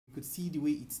You could see the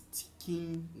way it's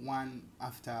ticking one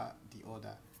after the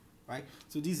other, right?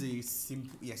 So this is a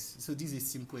simple, yes. So this is a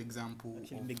simple example.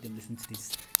 Actually, make them listen to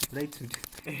this. Right?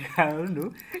 I don't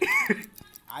know.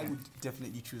 I would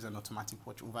definitely choose an automatic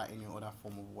watch over any other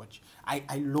form of watch.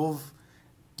 I love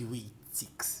the way it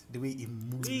ticks, the way it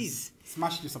moves. Please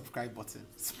smash the subscribe button.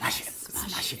 Smash it.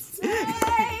 Smash it.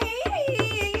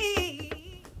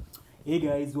 Hey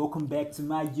guys, welcome back to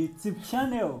my YouTube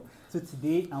channel. So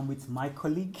today I'm with my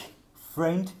colleague,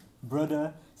 friend,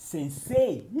 brother,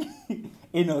 sensei,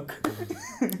 Enoch.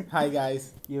 Hi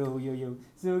guys. Yo.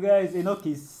 So guys, Enoch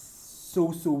is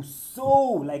so super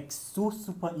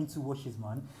into watches,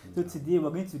 man. So today we're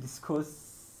going to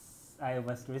discuss. I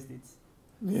overstressed it.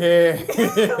 Yeah.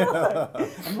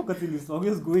 I'm not cutting this. We're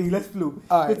just going. Let's flow.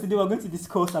 All right. So today we're going to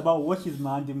discuss about watches,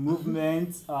 man, the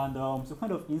movements and some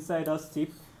kind of insider's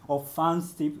tip or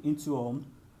fans tip into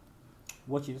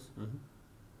watches. Mm-hmm.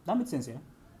 That makes sense, yeah.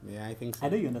 Yeah, I think so. I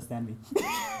know you understand me.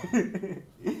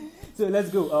 So let's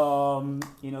go.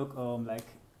 Like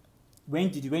when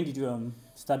did you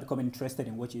start becoming interested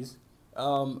in watches?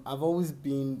 I've always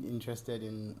been interested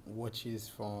in watches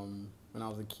from when I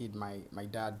was a kid. My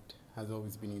dad has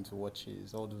always been into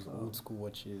watches, all those old school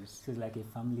watches. So it's like a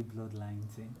family bloodline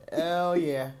thing. Oh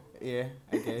yeah, I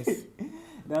guess.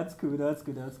 That's cool.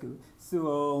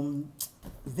 So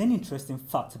is there any interesting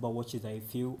facts about watches that you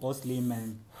feel us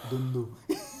laymen don't know?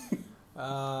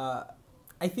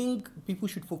 I think people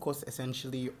should focus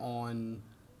essentially on,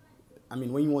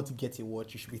 when you want to get a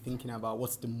watch, you should be thinking about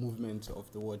what's the movement of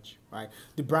the watch, right?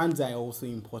 The brands are also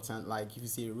important, like if you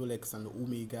say Rolex and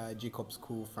Omega, Jacobs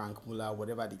Cool, Frank Muller,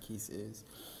 whatever the case is.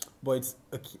 But it's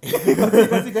okay.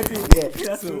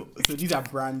 Yeah. So these are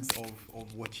brands of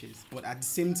watches. But at the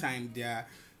same time, there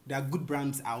are good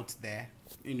brands out there,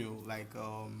 like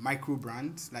micro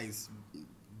brands, like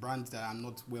brands that are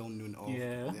not well known of,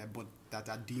 but that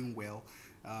are doing well.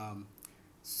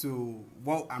 So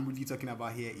what I'm really talking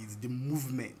about here is the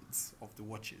movement of the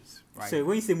watches, right? So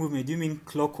when you say movement, do you mean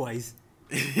clockwise?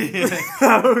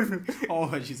 All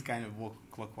watches kind of work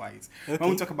clockwise. Okay.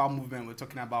 When we talk about movement, we're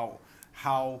talking about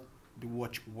how the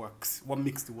watch works, what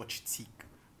makes the watch tick,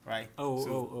 right?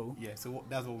 Yeah, so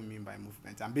that's what we mean by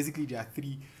movement. And basically there are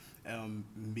three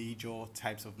major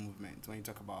types of movement when you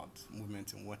talk about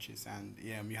movement in watches. And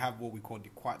you have what we call the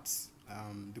quartz.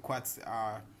 The quartz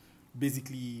are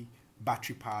basically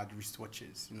battery powered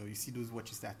wristwatches. You see those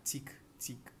watches that tick,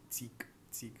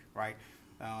 right?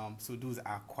 So those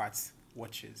are quartz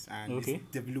watches, and it's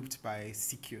developed by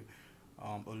CQ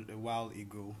a while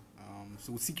ago.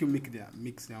 So CQ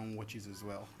makes their own watches as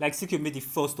well. Like CQ made the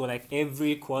first one, like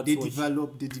every quartz They watch.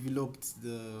 developed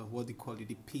the what they call it,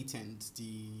 the patent,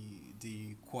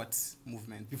 the quartz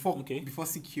movement. Before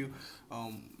CQ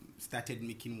started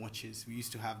making watches, we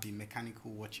used to have the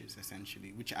mechanical watches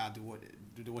essentially, which are the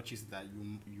watches that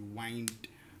you wind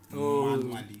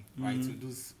manually, right? So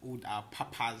those old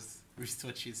papa's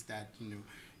wristwatches that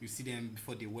you see them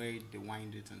before they wear it, they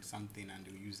wind it on something and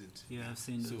they'll use it. Yeah, I've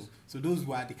seen those. So those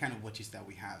were the kind of watches that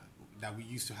we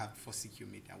used to have before CQ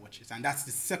made their watches, and that's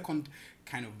the second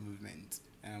kind of movement,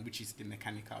 which is the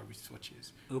mechanical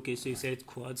wristwatches. Okay, so you said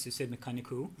quartz, you said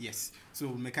mechanical. Yes. So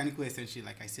mechanical, essentially,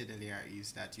 like I said earlier,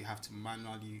 is that you have to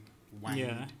manually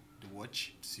wind the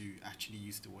watch to actually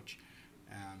use the watch.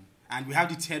 And we have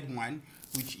the third one,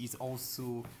 which is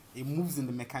also, it moves in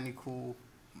the mechanical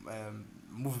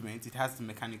movement. It has the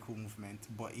mechanical movement,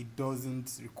 but it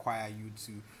doesn't require you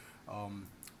to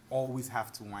always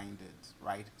have to wind it,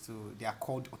 right? So they are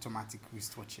called automatic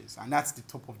wristwatches, and that's the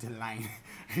top of the line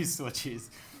wristwatches,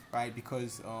 right?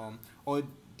 Because how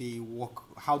they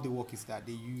work is that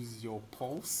they use your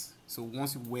pulse. So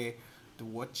once you wear the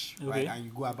watch, right, and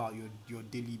you go about your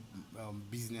daily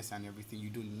business and everything, you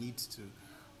don't need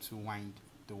to wind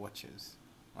the watches,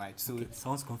 right? So it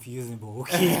sounds confusing, but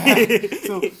okay.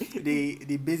 So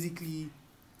they basically,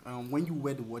 when you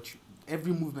wear the watch,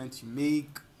 every movement you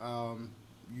make,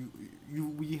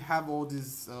 we have all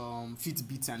these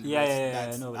Fitbits and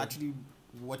that actually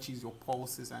watches your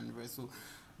pulses and the rest. So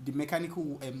the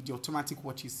mechanical, the automatic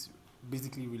watches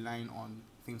basically relying on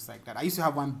things like that. I used to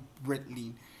have one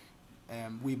Breitling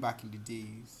way back in the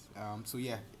days.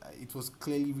 It was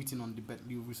clearly written on the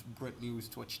Breitling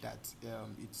wristwatch that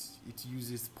it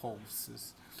uses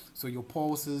pulses. So your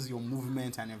pulses, your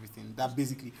movement, and everything. That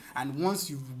basically, and once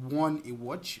you've worn a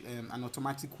watch, an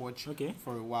automatic watch,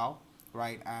 for a while,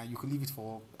 right, you could leave it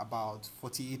for about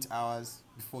 48 hours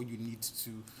before you need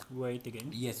to wear it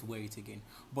again. Yes, wear it again.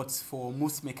 But for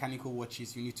most mechanical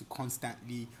watches, you need to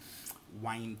constantly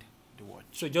wind the watch.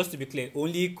 So just to be clear,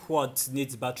 only Quartz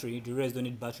needs battery. The rest don't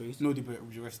need batteries. No, the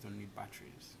rest don't need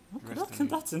batteries. Okay,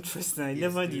 that's interesting. I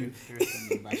never knew. The rest don't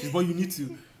need batteries. But you need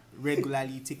to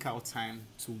regularly take out time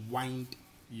to wind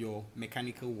your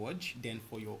mechanical watch. Then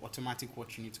for your automatic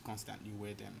watch, you need to constantly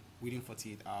wear them within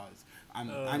 48 hours.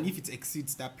 And if it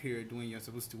exceeds that period when you're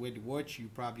supposed to wear the watch, you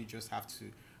probably just have to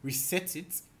reset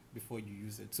it before you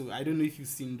use it. So I don't know if you've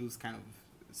seen those kind of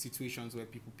situations where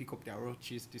people pick up their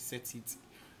watches, they set it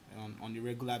on a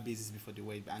regular basis before they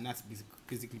wear it, and that's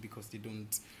basically because they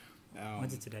don't.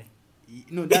 Want it today?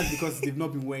 No, that's because they've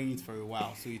not been wearing it for a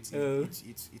while, so it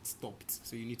stopped.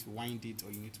 So you need to wind it,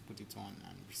 or you need to put it on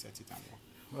and reset it and work.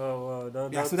 Wow.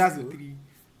 So that's the three.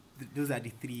 Those are the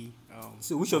three.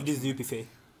 So which of these do you prefer?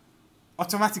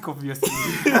 Automatic, obviously.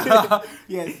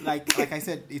 Yes, like I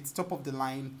said, it's top of the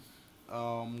line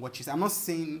watches. I'm not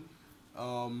saying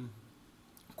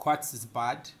Quartz is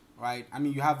bad, right? I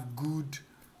mean, you have good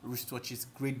wristwatches,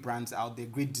 great brands out there,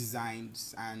 great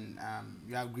designs, and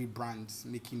you have great brands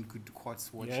making good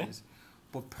Quartz watches.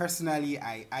 Yeah. But personally,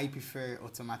 I prefer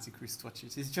automatic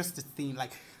wristwatches. It's just a thing.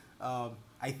 Like,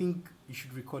 I think you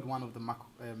should record one of the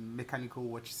mechanical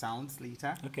watch sounds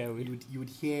later. Okay. You would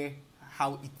hear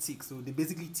how it ticks. So they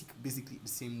basically tick the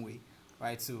same way,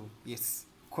 right? So yes,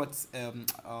 Quartz.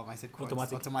 I said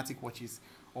Quartz, automatic watches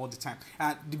all the time.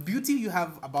 And the beauty you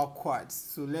have about Quartz.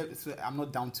 So I'm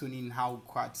not downtoning how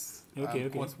Quartz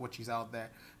Quartz watches out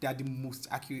there. They are the most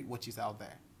accurate watches out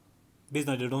there. Based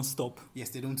on they don't stop. Yes,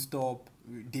 they don't stop.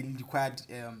 They require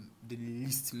the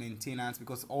least maintenance,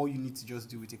 because all you need to just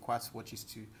do with a Quartz watch is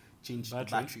to change the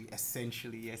battery,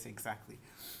 essentially. Yes, exactly.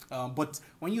 But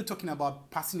when you're talking about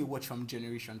passing a watch from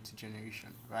generation to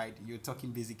generation, right, you're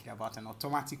talking basically about an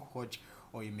automatic watch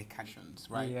or a mechanical,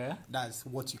 right? Yeah. That's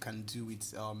what you can do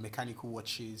with mechanical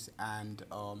watches and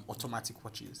automatic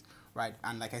watches, right?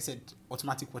 And like I said,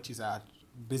 automatic watches are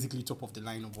basically top of the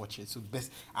line of watches. So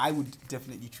I would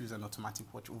definitely choose an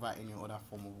automatic watch over any other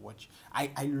form of watch. I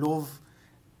love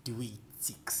the way it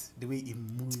ticks, the way it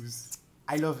moves.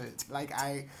 I love it. Like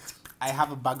I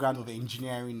have a background of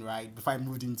engineering, right? Before I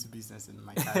moved into business in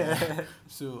my career.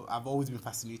 So I've always been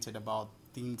fascinated about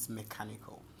things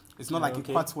mechanical. It's not like a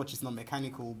Quartz watch is not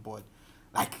mechanical, but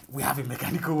like we have a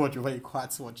mechanical watch over a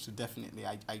Quartz watch. So definitely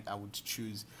I would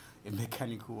choose a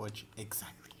mechanical watch.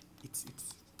 Exactly.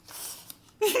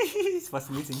 It's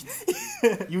fascinating.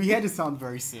 You hear the sound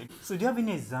very soon. So do you have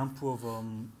any example of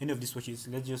any of these watches?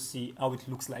 Let's just see how it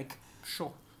looks like.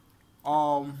 Sure.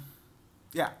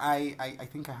 Yeah, I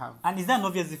think I have. And is there an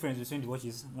obvious difference between the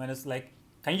watches? When it's like,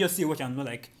 can you just see a watch and know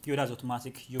like, yo, that's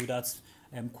automatic, yo, that's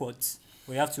Quartz?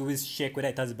 Or you have to always check whether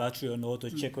it has a battery or not, or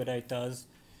check whether it has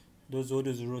all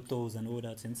those rotors and all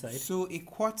that inside. So a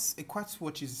Quartz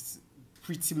watch is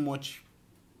pretty much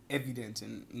evident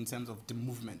in terms of the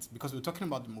movement, because we're talking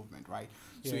about the movement, right?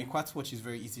 Yeah. So a Quartz watch is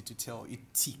very easy to tell. It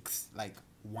ticks like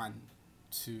 1,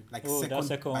 2, like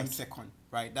second by second,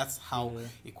 right? That's how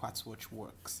a Quartz watch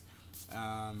works.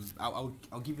 I'll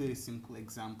give you a simple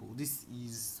example. This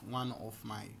is one of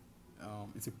my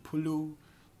it's a Polo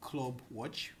Club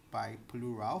watch by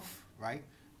Polo Ralph, right?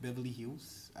 Beverly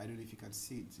Hills. I don't know if you can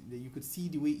see it. You could see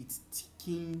the way it's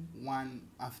ticking one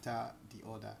after the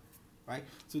other, right?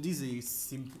 So this is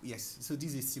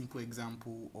a simple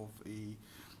example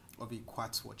of a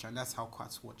Quartz watch, and that's how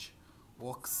Quartz watch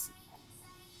works.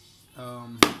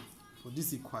 So this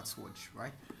is a Quartz watch,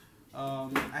 right?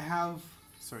 I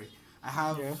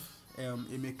have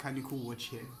a mechanical watch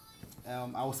here.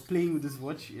 I was playing with this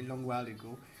watch a long while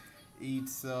ago.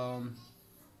 It's a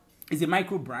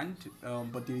micro brand,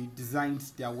 but they designed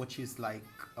their watches like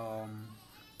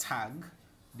Tag.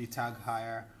 They tag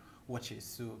higher watches,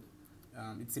 so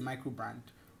it's a micro brand.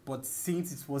 But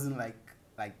since it wasn't like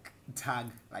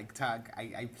Tag,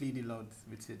 I played a lot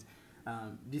with it.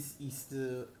 This is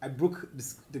I broke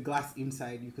the glass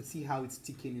inside. You could see how it's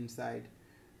ticking inside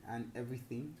and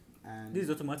everything. And this is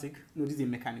automatic? No, this is a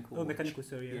mechanical watch. Mechanical,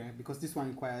 sorry. Yeah, because this one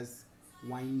requires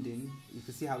winding. You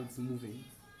can see how it's moving.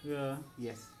 Yeah.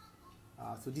 Yes.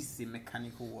 So this is a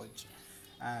mechanical watch,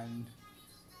 and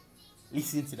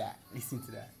listen to that.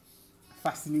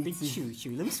 Fascinating.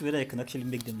 Let me see whether I can actually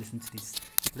make them listen to this.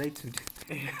 Right?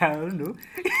 I don't know.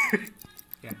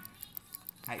 Yeah.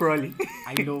 Probably.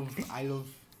 I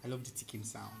love the ticking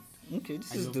sound. Okay,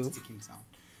 this is dope. The ticking sound.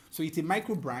 So it's a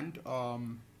micro brand.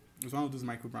 It's one of those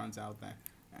micro brands out there,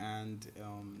 and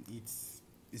it's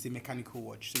a mechanical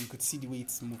watch, so you could see the way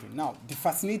it's moving. Now, the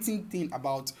fascinating thing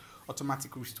about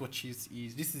automatic wristwatches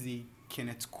is this is a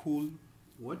Kenneth Cole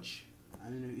watch. I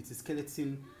don't know, it's a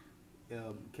skeleton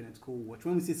Kenneth Cole watch.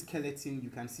 When we say skeleton, you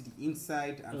can see the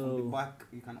inside, and from the back,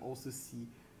 you can also see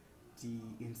the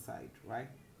inside, right?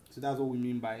 So that's what we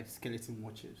mean by skeleton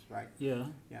watches, right? Yeah.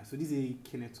 Yeah. So this is a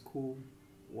kinetical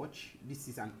watch. This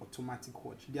is an automatic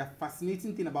watch. The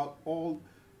fascinating thing about all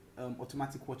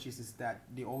automatic watches is that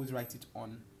they always write it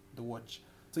on the watch.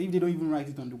 So if they don't even write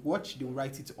it on the watch, they'll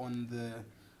write it on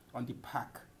the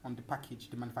package,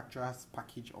 the manufacturer's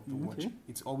package of the watch.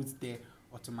 It's always there,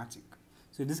 automatic.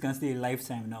 So this can stay a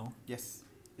lifetime now. Yes,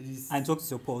 it is. And talk to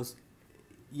your pulse.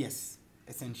 Yes,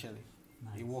 essentially.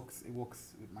 Nice. It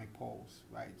works with my pulse,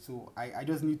 right? So I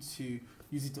just need to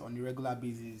use it on a regular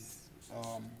basis,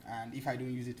 and if I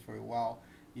don't use it for a while,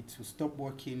 it will stop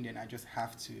working. Then I just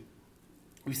have to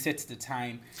reset the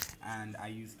time, and I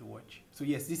use the watch. So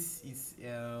yes, this is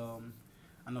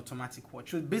an automatic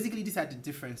watch. So basically, these are the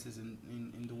differences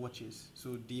in the watches.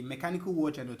 So the mechanical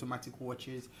watch and automatic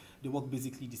watches, they work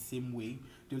basically the same way.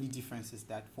 The only difference is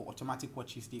that for automatic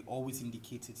watches, they always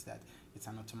indicate it that it's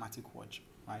an automatic watch,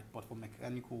 right? But for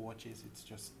mechanical watches, it's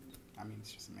just a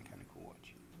mechanical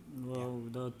watch. Wow,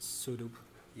 that's so dope.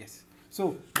 Yes.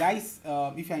 So guys,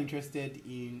 if you're interested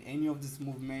in any of these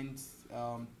movements,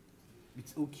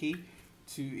 it's okay.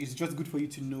 It's just good for you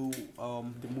to know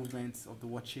the movements of the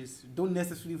watches. Don't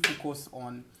necessarily focus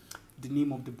on the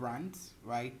name of the brands,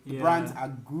 right? The brands are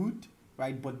good,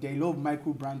 right? But there are a lot of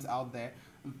micro brands out there.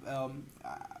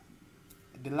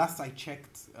 The last I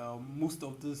checked, most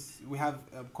of this, we have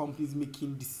companies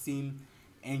making the same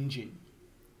engine,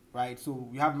 right? So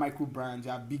we have micro brands,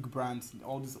 you have big brands,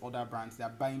 all these other brands. They are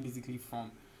buying basically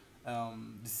from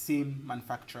the same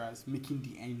manufacturers making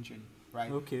the engine,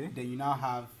 right? Okay. Then you now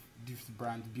have this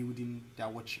brand building their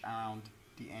watch around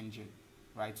the engine,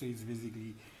 right? So it's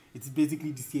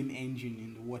basically the same engine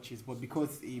in the watches, but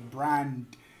because a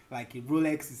brand like a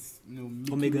Rolex is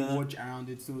making a watch around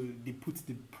it, so they put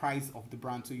the price of the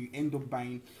brand, so you end up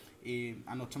buying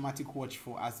an automatic watch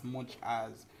for as much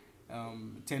as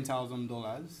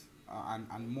 $10,000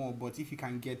 and more. But if you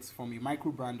can get from a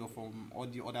micro brand or from all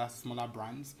the other smaller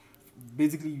brands,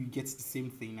 basically you get the same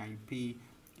thing and you pay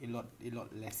a lot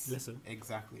lesser.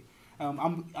 Exactly.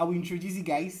 I will introduce you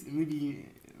guys, maybe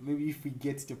if we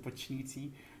get the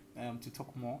opportunity to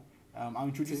talk more, I'll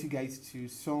introduce you guys to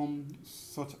some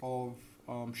sort of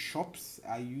shops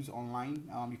I use online.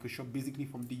 You can shop basically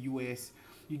from the US.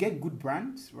 You get good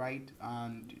brands, right?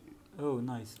 And oh,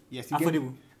 nice. Yes, you get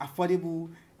affordable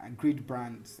and great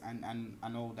brands and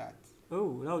all that.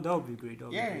 Oh, that would be great. Be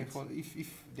great.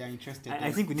 If they're interested.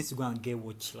 I think we need to go and get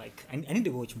watch. Like I need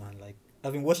a watch, man. Like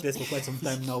I've been watchless for quite some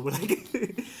time now, but like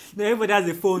everybody has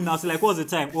a phone now. So like, what's the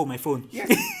time? Oh, my phone.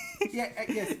 Yes.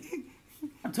 Yes.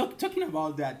 I'm talking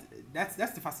about that. That's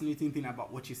the fascinating thing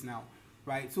about watches now,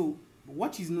 right? So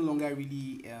watch is no longer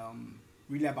really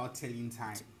about telling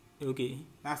time. Okay.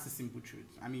 That's the simple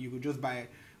truth. I mean, you could just buy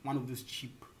one of those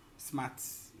cheap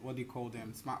what they call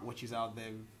them, smart watches out there,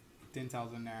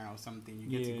 10,000 naira or something. You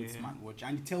get a good smartwatch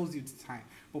and it tells you the time.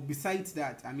 But besides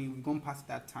that, I mean, we've gone past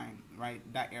that time, right?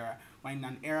 That era. We're in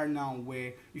an era now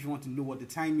where if you want to know what the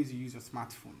time is, you use your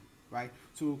smartphone, right?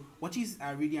 So watches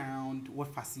are really around what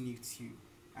fascinates you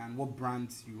and what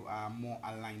brands you are more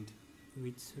aligned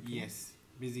with. Okay. Yes,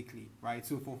 basically, right?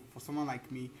 So for someone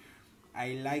like me,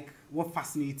 what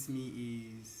fascinates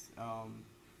me is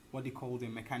what they call the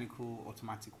mechanical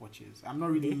automatic watches. I'm not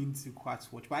really into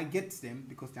quartz watch, but I get them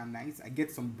because they're nice. I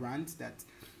get some brands that,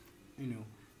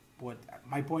 but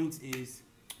my point is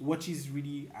watches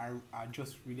really are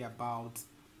just really about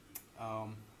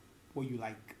what you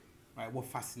like, right? What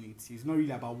fascinates you. It's not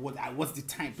really about what's the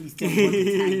time. Please tell me what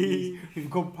the time is. We've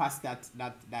gone past that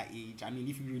age. I mean,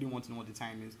 if you really want to know what the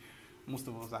time is, most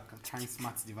of us are carrying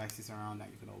smart devices around that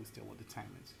you can always tell what the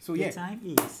time is. So the time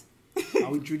is.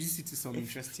 I'll introduce you to some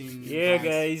interesting.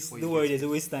 Guys, don't worry. There's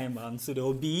always time, man. So there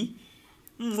will be.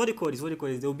 What do you call this?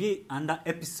 There will be another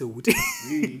episode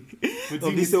really?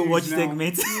 of this watch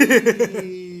segment.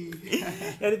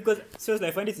 Because seriously,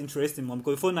 I find it interesting, man.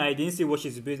 Because before now, I didn't see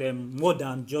watches a bit more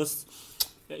than just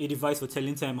a device for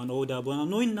telling time and all that. But I'm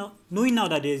knowing now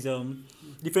that there's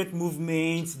different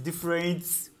movements,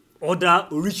 different other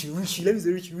rich. Let me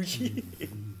say rich.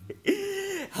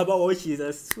 About watches,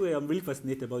 I swear I'm really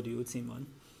fascinated about the whole thing, man.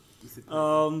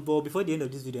 But before the end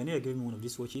of this video, I know you're giving me one of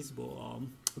these watches. But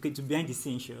okay, to behind the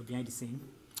scene,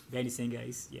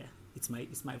 guys. Yeah, it's my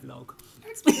vlog.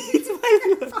 It's my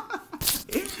vlog.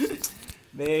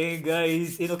 Then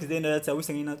guys,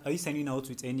 are you signing out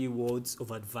with any words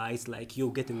of advice like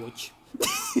yo, get a watch?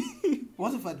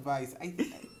 Words of advice,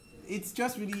 it's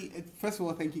just really. First of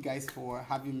all, thank you guys for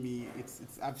having me.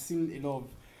 I've seen a lot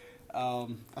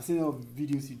of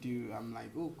videos you do. I'm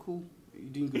like, oh, cool. You're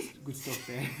doing good stuff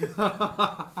there.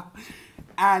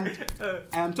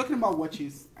 And talking about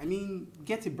watches, I mean,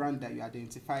 get a brand that you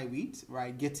identify with,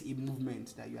 right? Get a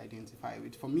movement that you identify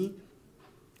with. For me,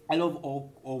 I love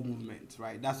all movements,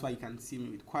 right? That's why you can see me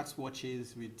with quartz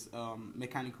watches, with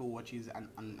mechanical watches,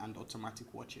 and automatic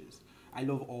watches. I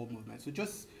love all movements. So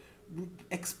just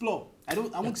explore. I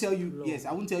won't tell you. Yes,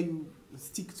 I won't tell you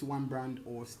stick to one brand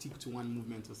or stick to one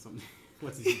movement or something.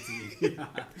 What is it to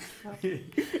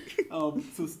me?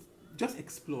 So just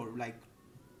explore. Like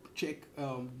check.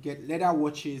 Get leather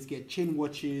watches. Get chain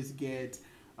watches. Get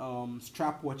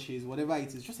strap watches. Whatever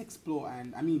it is, just explore.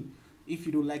 And I mean, if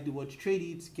you don't like the watch, trade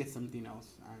it. Get something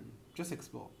else, and just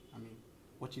explore. I mean,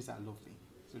 watches are lovely.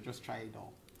 So just try it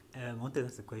all. I want to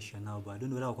ask a question now, but I don't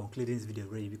know how to conclude this video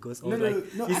already because No,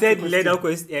 you said leather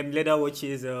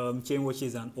watches, chain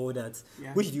watches, and all that.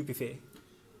 Yeah. Which do you prefer?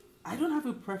 I don't have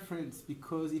a preference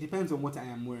because it depends on what I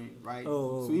am wearing, right?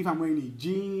 Oh. So if I'm wearing a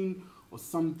jean or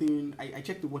something, I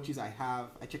check the watches I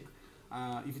have. I check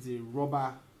if it's a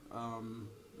rubber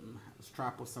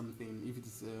strap or something, if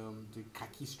it's the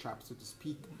khaki strap, so to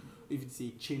speak, if it's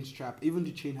a chain strap. Even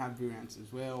the chain have variants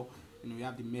as well. You know, you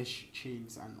have the mesh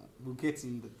chains, and we'll get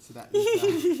to that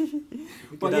later.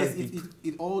 But yes,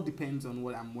 it all depends on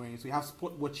what I'm wearing. So you have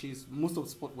sport watches. Most of the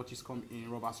sport watches come in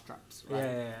rubber straps,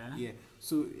 right? Yeah.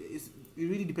 So it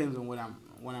really depends on what I'm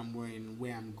wearing,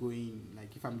 where I'm going.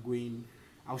 Like if I'm going,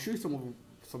 I'll show you some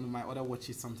of my other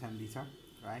watches sometime later,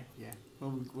 right? Yeah.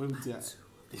 When we do that.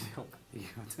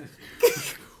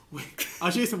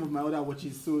 I'll show you some of my other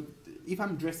watches. So if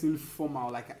I'm dressing formal,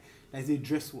 like there's a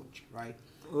dress watch, right?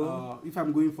 If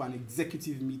I'm going for an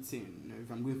executive meeting, you know,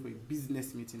 if I'm going for a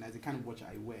business meeting, that's the kind of watch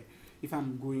I wear. If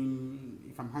I'm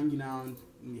hanging out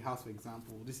in the house, for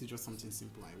example, this is just something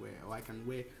simple I wear. Or I can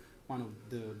wear one of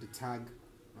the tag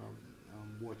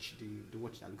watch, the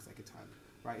watch that looks like a tag,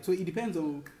 right? So it depends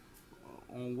on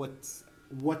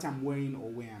what I'm wearing or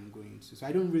where I'm going to. So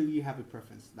I don't really have a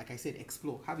preference. Like I said,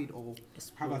 explore, have it all,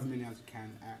 have as many as you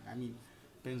can. I mean,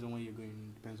 depends on where you're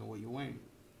going, depends on what you're wearing.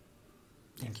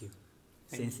 Thank you.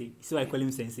 Sensei. So I call him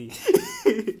Sensei.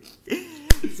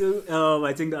 So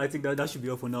I think that should be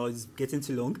all for now. It's getting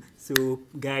too long. So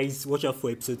guys, watch out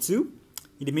for episode 2.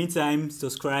 In the meantime,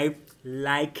 subscribe,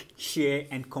 like, share,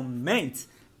 and comment.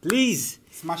 Please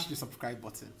smash the subscribe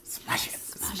button. Smash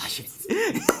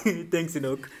it. Thanks,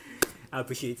 Enoch. I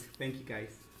appreciate it. Thank you,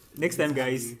 guys. Next time,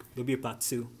 guys, there'll be a part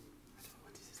 2.